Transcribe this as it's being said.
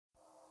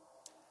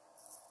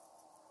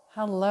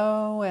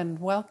Hello and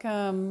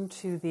welcome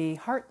to the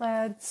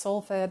Heart-Led,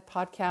 Soul-Fed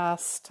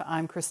podcast.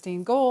 I'm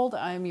Christine Gold.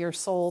 I'm your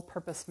soul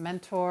purpose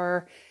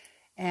mentor.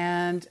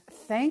 And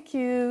thank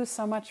you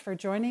so much for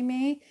joining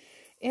me.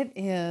 It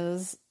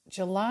is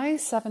July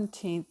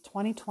 17th,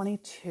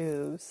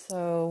 2022.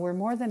 So we're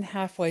more than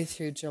halfway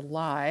through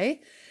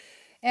July.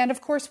 And of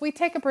course, we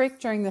take a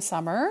break during the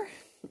summer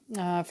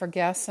for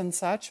guests and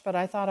such. But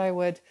I thought I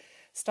would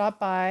stop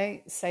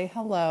by, say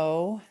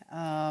hello,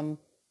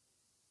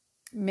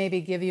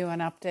 maybe give you an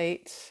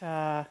update.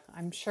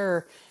 I'm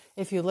sure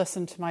if you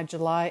listen to my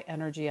July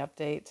energy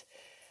update,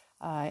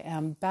 I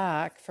am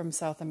back from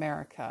South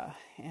America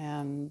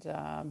and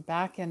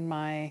back in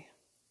my,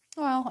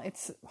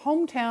 it's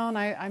hometown.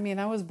 I mean,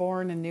 I was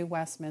born in New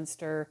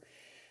Westminster,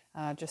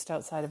 just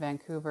outside of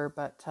Vancouver,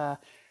 but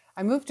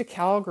I moved to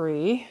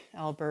Calgary,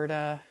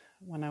 Alberta,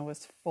 when I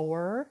was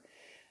 4.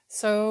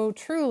 So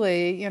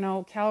truly,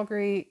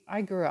 Calgary,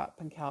 I grew up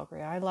in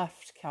Calgary. I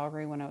left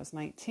Calgary when I was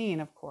 19,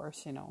 of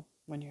course,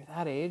 when you're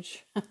that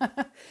age.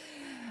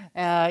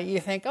 You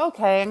think,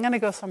 okay, I'm going to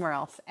go somewhere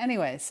else.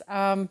 Anyways,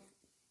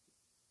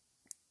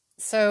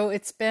 so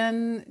it's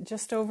been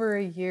just over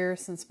a year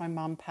since my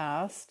mom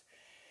passed.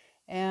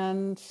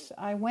 And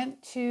I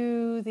went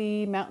to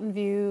the Mountain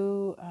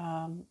View,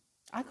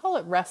 I call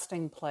it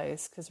resting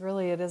place, because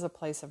really it is a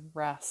place of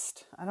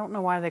rest. I don't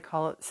know why they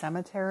call it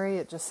cemetery.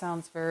 It just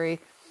sounds very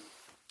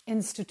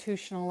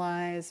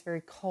institutionalized,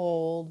 very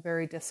cold,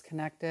 very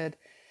disconnected.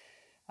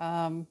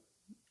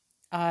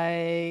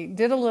 I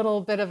did a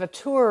little bit of a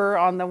tour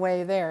on the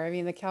way there. I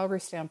mean, the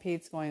Calgary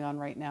Stampede's going on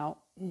right now.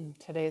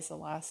 Today's the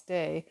last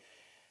day.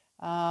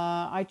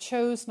 I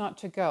chose not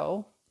to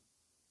go,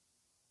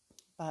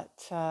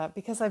 but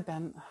because I've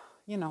been,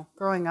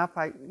 growing up,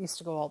 I used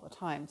to go all the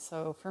time.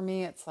 So for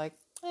me, it's like,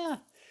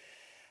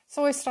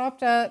 So I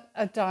stopped at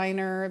a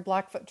diner,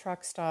 Blackfoot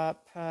Truck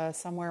Stop,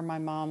 somewhere my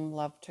mom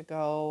loved to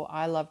go.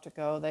 I love to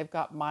go. They've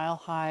got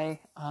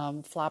mile-high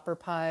flapper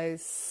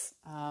pies.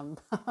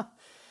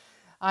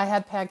 I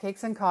had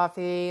pancakes and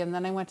coffee, and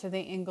then I went to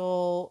the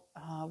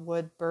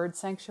Inglewood Bird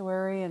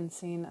Sanctuary and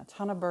seen a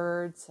ton of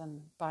birds,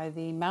 and by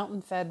the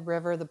mountain-fed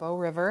river, the Bow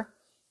River,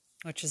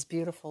 which is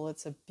beautiful.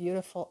 It's a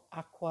beautiful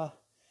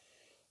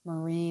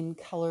aquamarine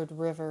colored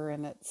river,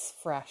 and it's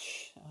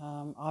fresh.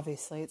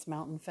 Obviously, it's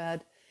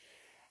mountain-fed.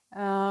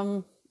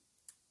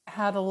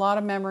 Had a lot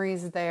of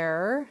memories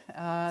there.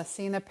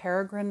 Seen a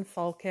peregrine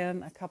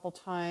falcon a couple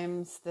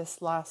times this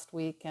last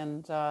week,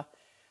 and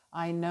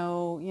I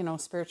know,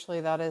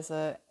 spiritually that is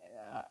a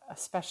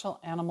special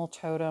animal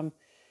totem.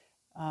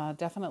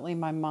 Definitely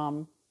my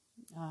mom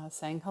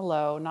saying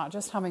hello, not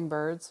just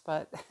hummingbirds,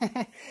 but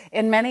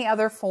in many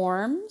other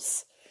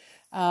forms.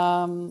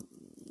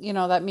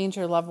 That means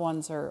your loved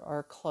ones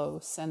are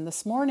close. And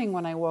this morning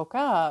when I woke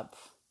up,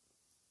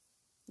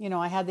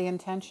 I had the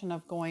intention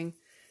of going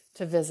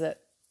to visit,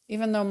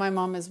 even though my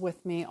mom is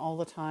with me all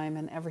the time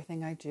and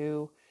everything I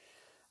do.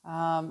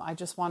 I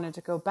just wanted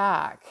to go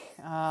back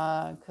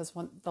because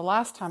the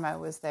last time I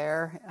was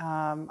there,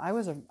 I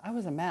was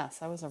a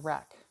mess. I was a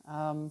wreck.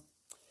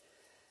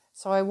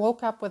 So I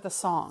woke up with a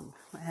song,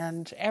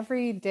 and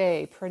every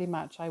day, pretty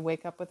much, I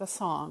wake up with a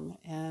song.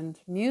 And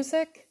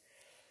music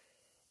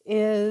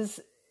is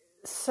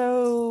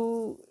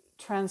so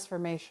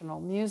transformational.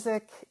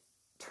 Music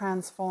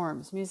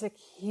transforms. Music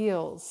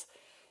heals.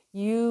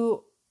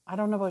 I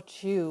don't know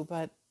about you,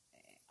 but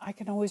I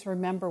can always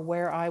remember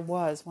where I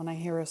was when I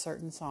hear a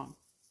certain song.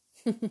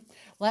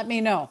 Let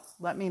me know.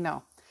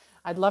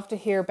 I'd love to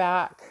hear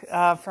back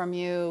from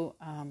you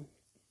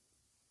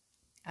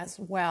as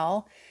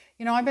well.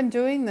 I've been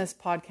doing this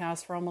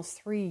podcast for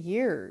almost 3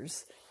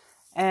 years.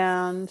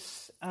 And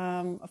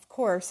of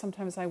course,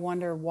 sometimes I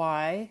wonder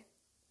why,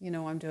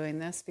 I'm doing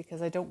this,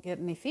 because I don't get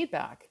any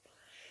feedback.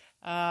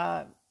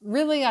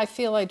 Really, I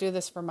feel I do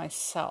this for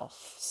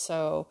myself.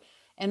 So,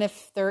 and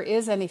if there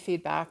is any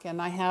feedback, and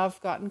I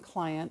have gotten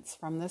clients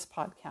from this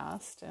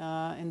podcast,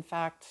 in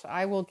fact,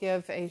 I will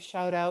give a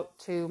shout out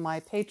to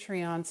my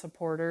Patreon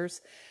supporters,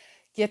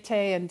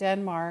 Gitte in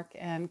Denmark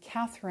and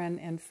Catherine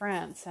in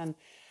France. And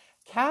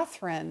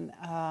Catherine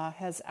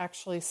has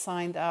actually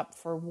signed up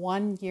for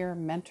 1-year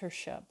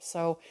mentorship.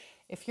 So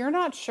if you're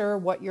not sure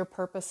what your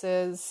purpose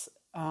is,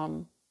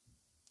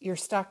 you're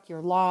stuck,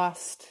 you're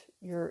lost,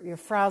 you're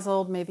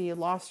frazzled, maybe you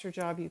lost your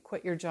job, you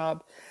quit your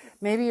job,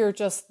 maybe you're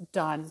just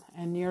done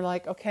and you're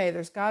like, okay,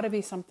 there's got to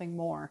be something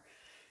more,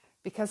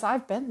 because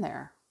I've been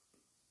there.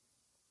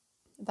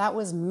 That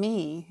was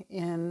me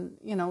in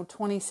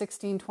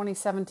 2016,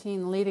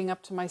 2017, leading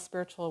up to my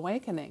spiritual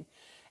awakening.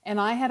 And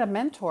I had a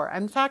mentor.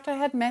 In fact, I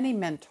had many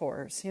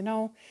mentors.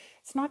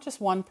 It's not just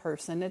one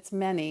person, it's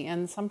many.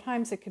 And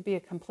sometimes it could be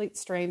a complete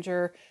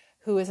stranger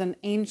who is an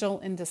angel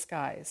in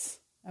disguise.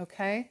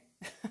 Okay?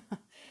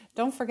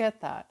 Don't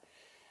forget that.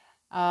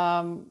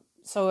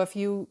 So if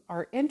you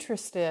are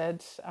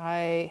interested,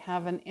 I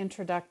have an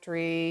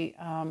introductory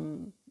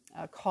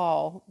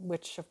call,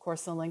 which of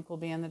course the link will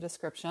be in the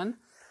description.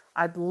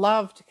 I'd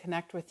love to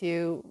connect with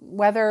you,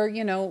 whether,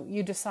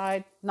 you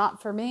decide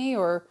not for me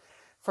or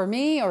for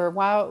me, or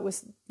wow, it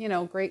was,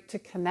 great to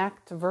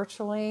connect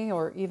virtually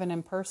or even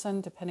in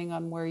person, depending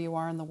on where you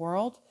are in the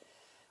world.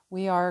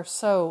 We are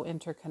so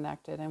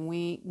interconnected and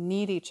we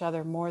need each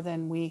other more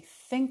than we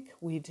think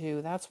we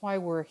do. That's why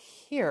we're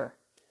here.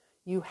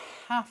 You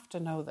have to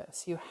know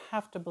this. You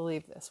have to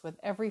believe this with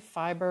every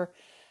fiber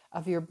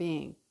of your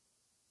being.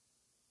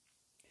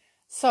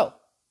 So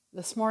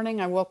this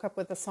morning I woke up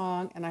with a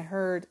song and I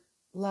heard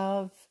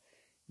 "Love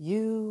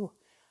You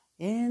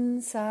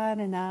Inside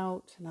and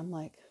Out." And I'm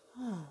like,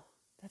 oh,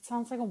 that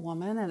sounds like a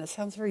woman and it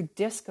sounds very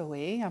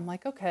disco-y. I'm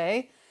like,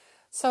 okay.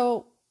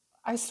 So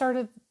I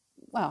started,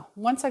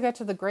 once I got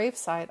to the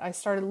gravesite, I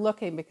started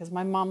looking because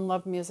my mom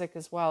loved music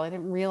as well. I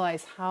didn't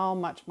realize how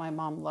much my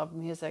mom loved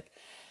music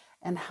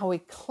and how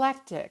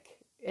eclectic.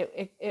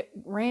 It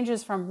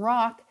ranges from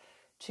rock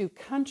to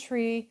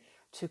country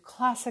to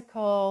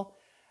classical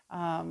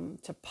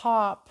to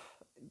pop.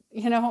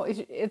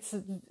 It's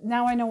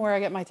now I know where I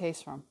get my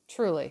taste from.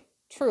 Truly.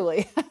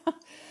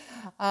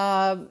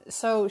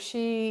 So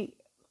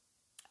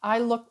I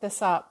looked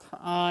this up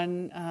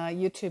on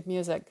YouTube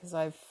Music because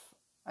I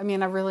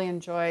really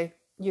enjoy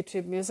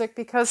YouTube Music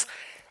because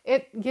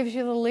it gives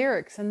you the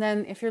lyrics. And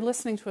then if you're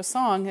listening to a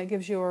song, it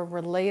gives you a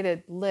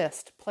related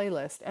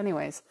playlist.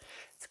 Anyways,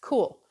 it's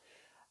cool.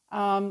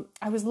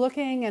 I was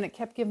looking and it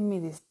kept giving me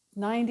these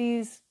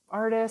 90s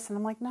artists. And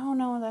I'm like,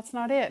 no, that's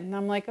not it. And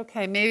I'm like,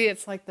 okay, maybe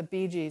it's like the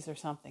Bee Gees or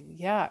something.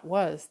 Yeah, it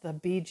was the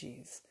Bee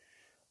Gees.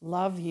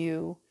 Love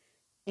You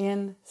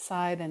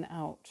Inside and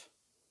Out.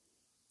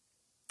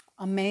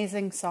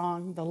 Amazing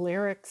song. The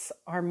lyrics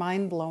are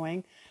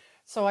mind-blowing.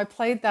 So I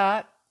played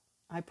that.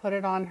 I put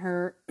it on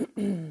her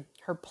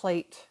her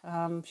plate.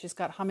 She's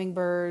got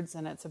hummingbirds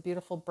and it's a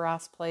beautiful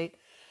brass plate.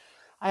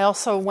 I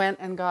also went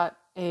and got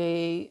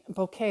a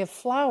bouquet of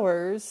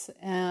flowers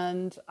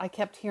and I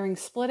kept hearing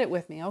 "split it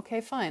with me." Okay,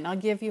 fine. I'll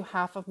give you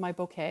half of my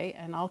bouquet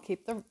and I'll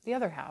keep the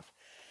other half.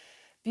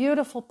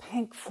 Beautiful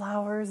pink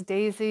flowers,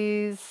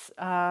 daisies,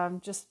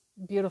 just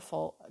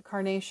beautiful.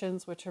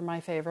 Carnations, which are my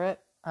favorite.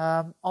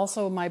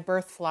 Also my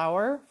birth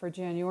flower for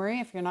January.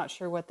 If you're not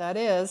sure what that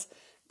is,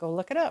 go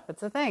look it up.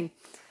 It's a thing.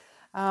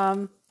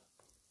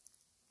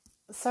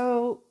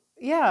 So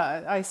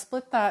yeah, I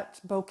split that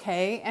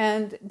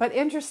bouquet but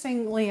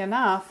interestingly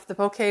enough, the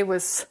bouquet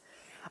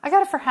I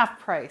got it for half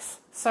price.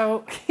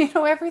 So,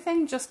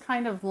 everything just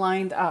kind of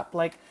lined up.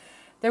 Like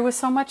there was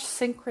so much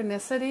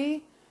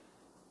synchronicity.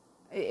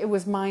 It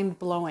was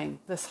mind-blowing.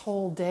 This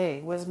whole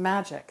day was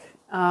magic.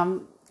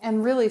 And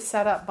really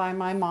set up by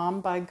my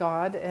mom, by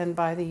God, and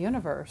by the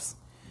universe.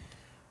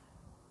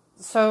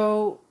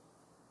 So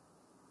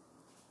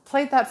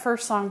played that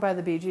first song by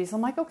the Bee Gees.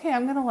 I'm like, okay,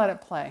 I'm going to let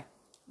it play.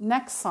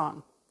 Next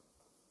song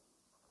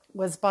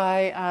was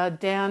by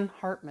Dan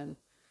Hartman.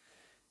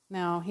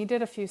 Now, he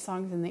did a few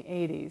songs in the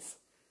 80s.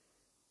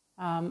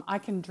 I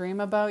Can Dream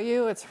About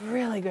You. It's a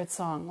really good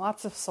song.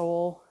 Lots of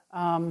soul.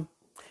 And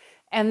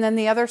then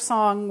the other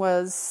song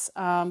was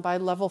by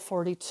Level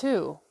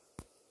 42.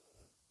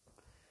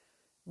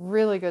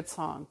 Really good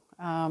song.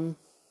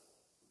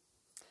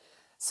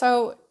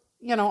 So,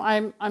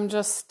 I'm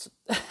just,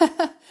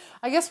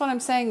 I guess what I'm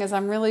saying is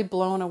I'm really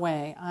blown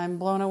away. I'm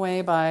blown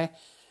away by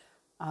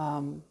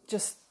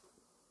just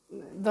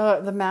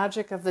the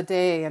magic of the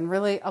day and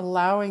really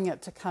allowing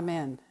it to come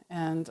in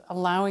and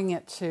allowing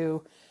it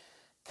to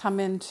come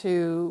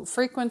into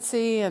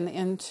frequency and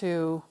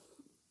into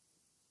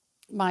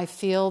my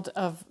field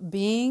of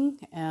being.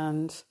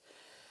 And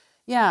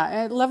yeah,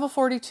 at Level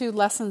 42,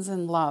 Lessons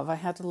in Love. I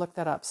had to look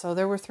that up. So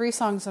there were 3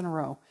 songs in a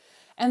row.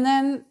 And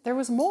then there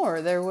was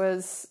more. There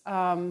was,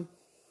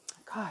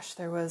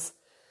 there was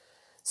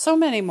so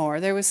many more.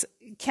 There was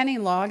Kenny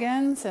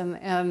Loggins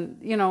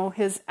and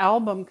his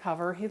album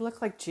cover. He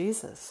looked like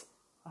Jesus.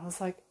 I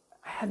was like,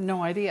 I had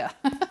no idea.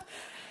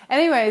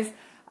 Anyways,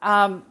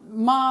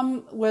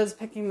 Mom was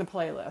picking the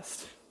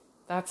playlist.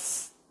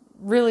 That's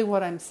really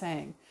what I'm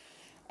saying.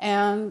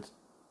 And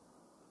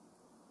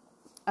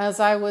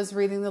as I was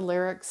reading the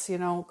lyrics,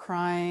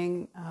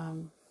 crying,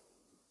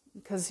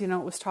 because, it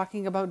was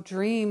talking about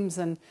dreams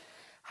and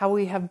how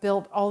we have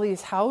built all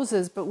these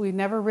houses, but we've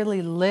never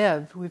really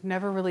lived. We've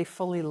never really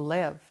fully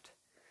lived.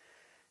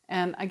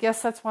 And I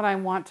guess that's what I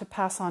want to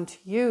pass on to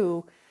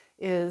you,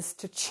 is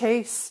to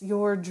chase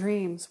your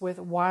dreams with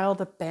wild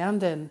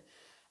abandon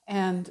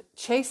and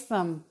chase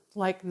them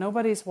like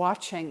nobody's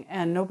watching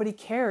and nobody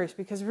cares,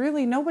 because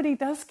really nobody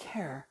does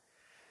care.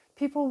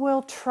 People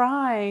will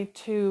try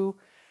to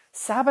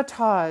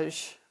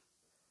sabotage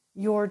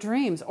your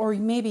dreams, or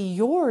maybe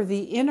you're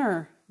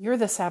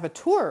the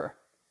saboteur,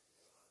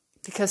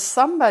 because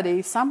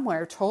somebody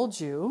somewhere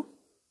told you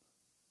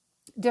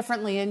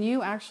differently and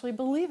you actually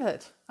believe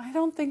it. I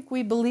don't think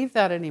we believe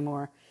that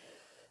anymore.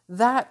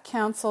 That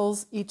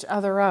cancels each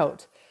other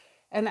out.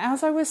 And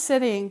as I was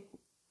sitting,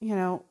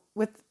 on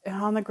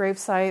the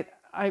gravesite,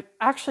 I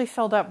actually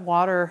filled up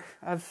water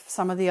of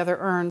some of the other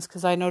urns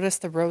because I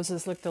noticed the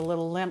roses looked a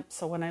little limp.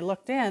 So when I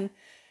looked in,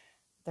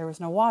 there was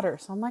no water.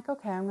 So I'm like,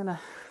 okay, I'm gonna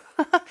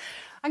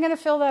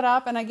fill that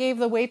up. And I gave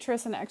the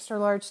waitress an extra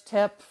large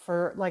tip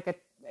for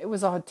it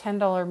was a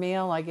 $10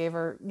 meal. I gave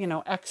her,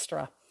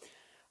 extra.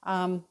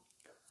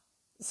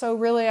 So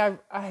really,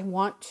 I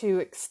want to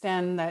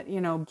extend that,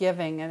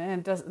 giving, and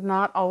it does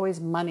not always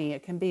money.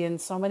 It can be in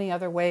so many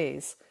other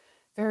ways,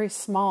 very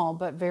small,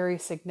 but very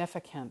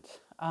significant.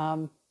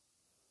 And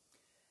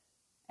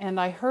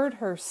I heard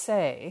her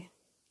say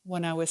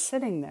when I was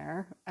sitting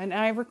there, and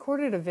I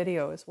recorded a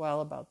video as well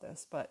about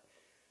this, but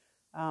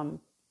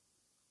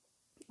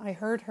I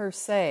heard her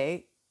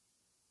say,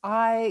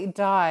 I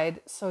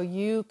died so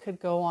you could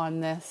go on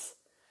this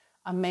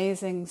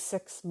amazing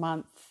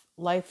 6-month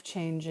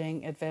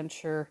life-changing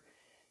adventure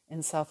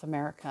in South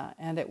America.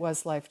 And it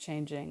was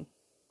life-changing.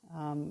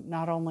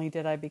 Not only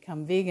did I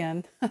become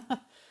vegan,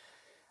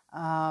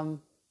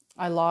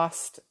 I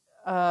lost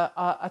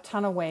a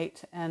ton of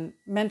weight, and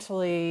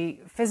mentally,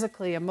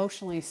 physically,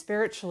 emotionally,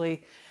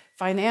 spiritually,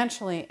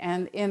 financially,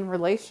 and in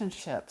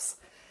relationships.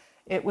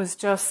 It was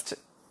just,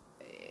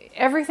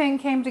 everything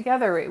came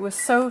together. It was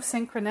so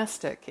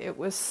synchronistic. It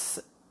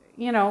was,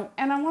 and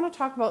I want to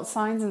talk about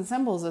signs and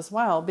symbols as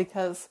well,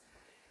 because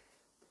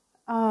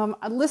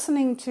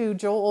listening to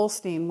Joel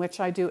Osteen, which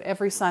I do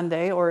every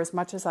Sunday or as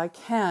much as I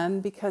can,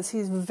 because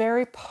he's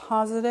very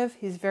positive,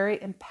 he's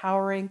very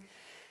empowering,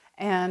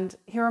 and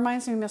he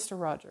reminds me of Mr.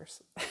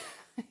 Rogers.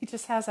 He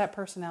just has that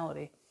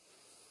personality.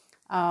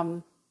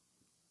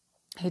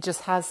 He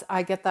just has,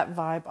 I get that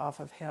vibe off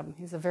of him.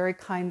 He's a very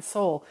kind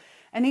soul.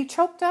 And he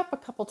choked up a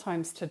couple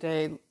times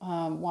today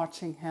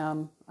watching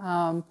him,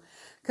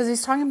 because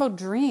he's talking about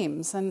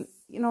dreams. And,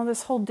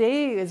 this whole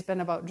day has been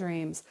about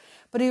dreams.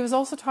 But he was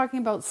also talking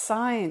about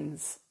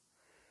signs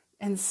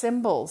and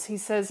symbols. He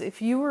says,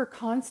 if you were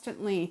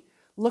constantly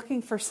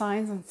looking for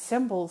signs and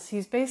symbols,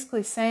 he's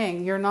basically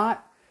saying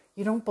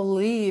you don't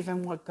believe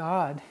in what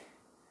God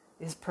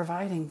is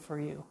providing for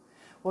you,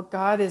 what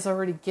God has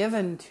already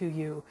given to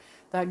you,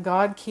 that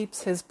God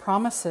keeps his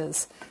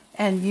promises.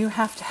 And you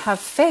have to have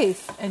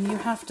faith, and you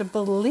have to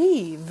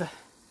believe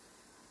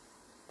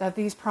that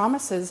these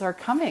promises are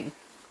coming.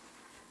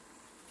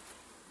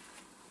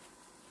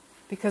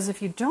 Because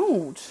if you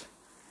don't,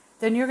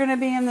 then you're going to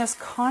be in this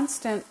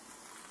constant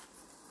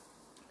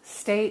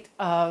state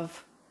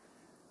of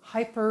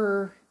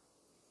hyper,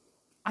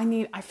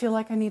 I feel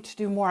like I need to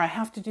do more. I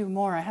have to do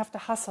more. I have to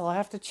hustle. I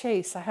have to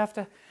chase. I have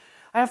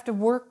to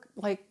work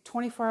like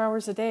 24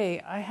 hours a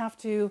day.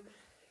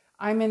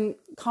 I'm in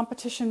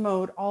competition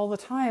mode all the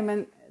time,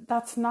 and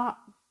that's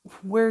not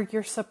where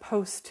you're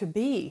supposed to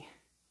be.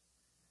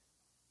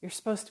 You're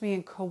supposed to be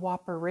in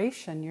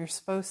cooperation. You're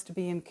supposed to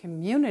be in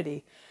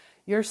community.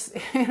 You're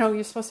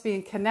supposed to be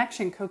in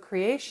connection,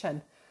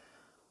 co-creation,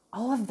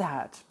 all of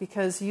that,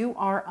 because you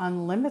are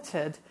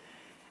unlimited.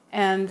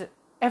 And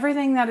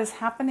everything that is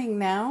happening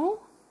now,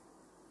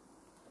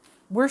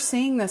 we're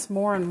seeing this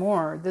more and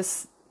more.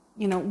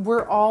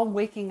 We're all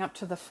waking up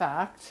to the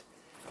fact.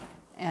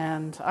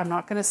 And I'm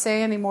not going to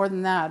say any more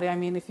than that. I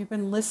mean, if you've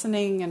been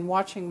listening and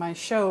watching my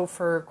show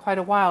for quite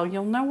a while,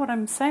 you'll know what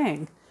I'm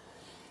saying.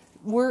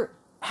 We're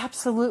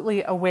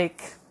absolutely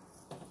awake,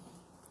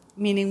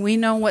 meaning we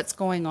know what's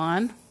going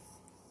on.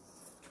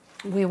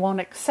 We won't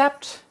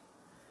accept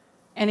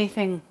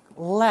anything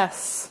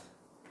less.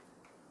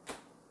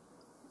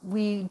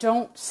 We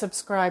don't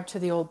subscribe to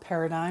the old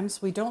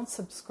paradigms. We don't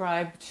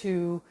subscribe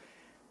to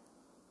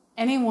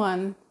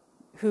anyone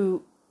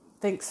who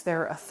thinks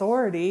they're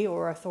authority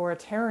or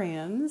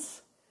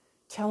authoritarians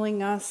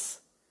telling us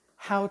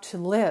how to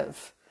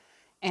live.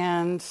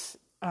 And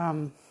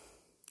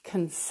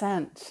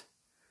consent,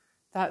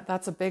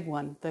 that's a big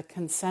one, the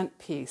consent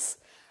piece.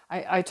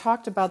 I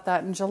talked about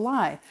that in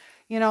July.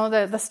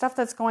 The stuff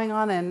that's going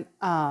on in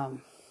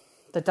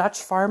the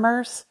Dutch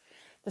farmers,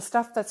 the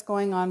stuff that's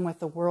going on with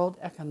the World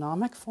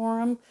Economic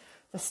Forum,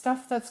 the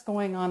stuff that's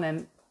going on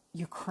in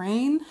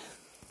Ukraine.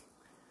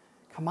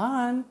 Come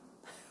on.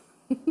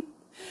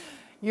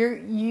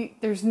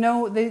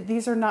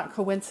 These are not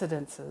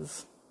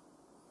coincidences.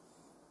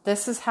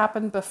 This has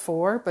happened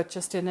before, but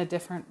just in a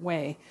different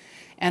way.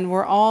 And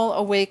we're all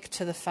awake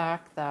to the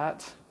fact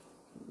that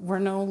we're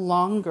no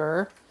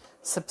longer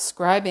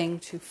subscribing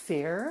to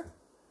fear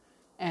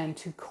and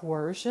to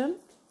coercion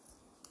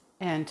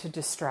and to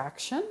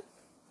distraction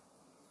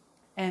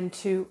and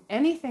to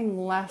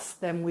anything less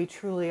than we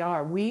truly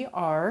are. We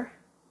are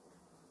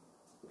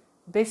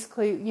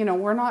basically,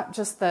 we're not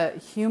just the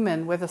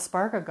human with a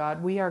spark of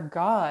God. We are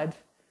God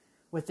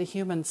with the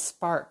human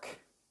spark.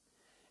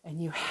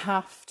 And you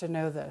have to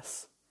know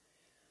this.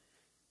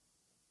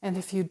 And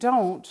if you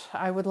don't,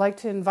 I would like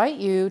to invite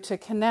you to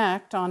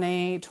connect on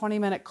a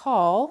 20-minute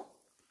call,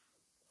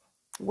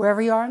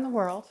 wherever you are in the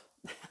world.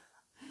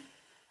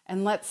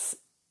 And let's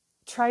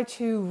try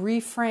to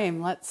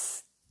reframe.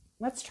 Let's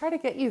try to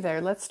get you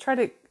there. Let's try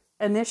to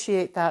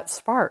initiate that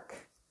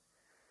spark.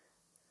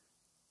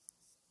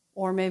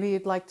 Or maybe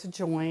you'd like to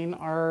join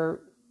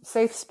our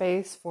safe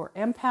space for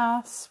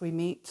empaths. We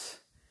meet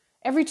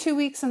every 2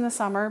 weeks in the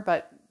summer,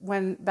 but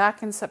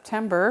back in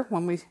September,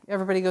 when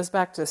everybody goes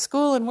back to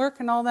school and work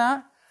and all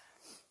that,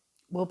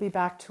 we'll be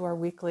back to our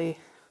weekly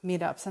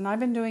meetups. And I've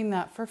been doing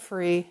that for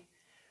free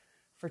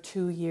for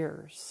 2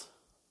 years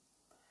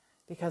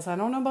because I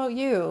don't know about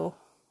you,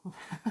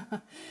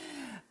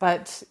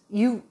 but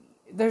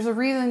there's a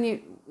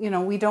reason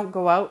we don't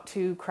go out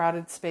to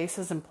crowded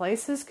spaces and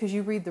places, because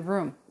you read the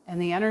room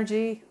and the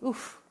energy.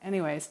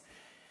 Anyways.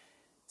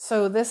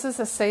 So this is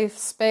a safe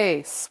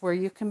space where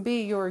you can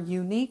be your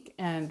unique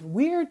and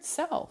weird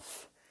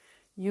self.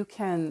 You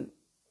can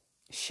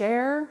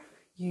share,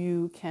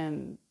 you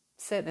can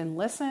sit and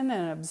listen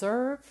and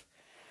observe.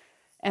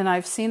 And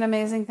I've seen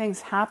amazing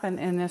things happen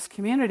in this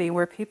community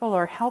where people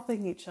are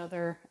helping each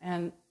other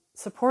and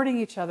supporting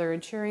each other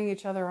and cheering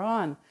each other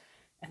on.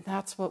 And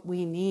that's what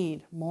we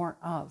need more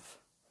of.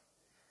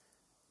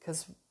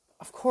 Because,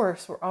 of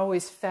course, we're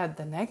always fed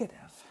the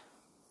negative,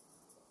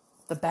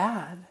 the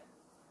bad.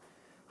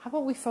 How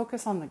about we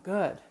focus on the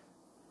good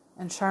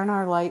and shine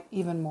our light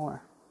even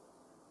more?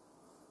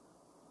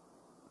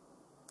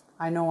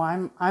 I know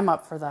I'm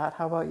up for that.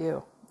 How about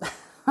you?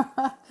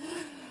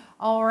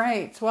 All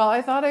right. Well,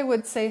 I thought I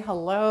would say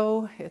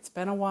hello. It's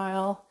been a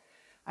while.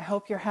 I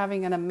hope you're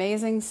having an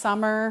amazing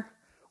summer,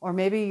 or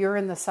maybe you're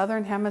in the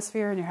southern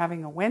hemisphere and you're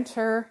having a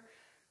winter.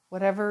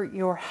 Whatever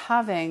you're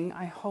having,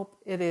 I hope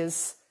it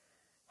is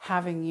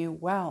having you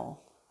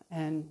well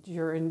and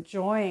you're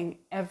enjoying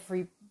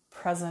every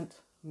present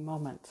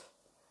moment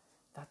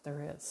that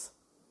there is.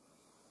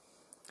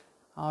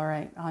 All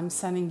right, I'm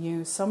sending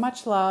you so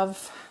much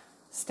love.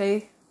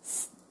 Stay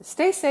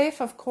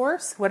safe, of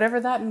course, whatever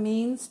that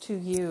means to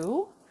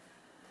you.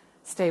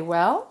 Stay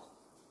well,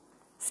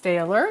 stay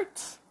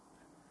alert,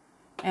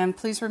 and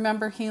please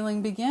remember,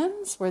 healing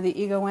begins where the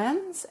ego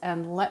ends,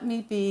 and let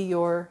me be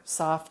your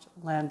soft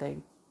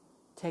landing.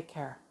 Take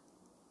care.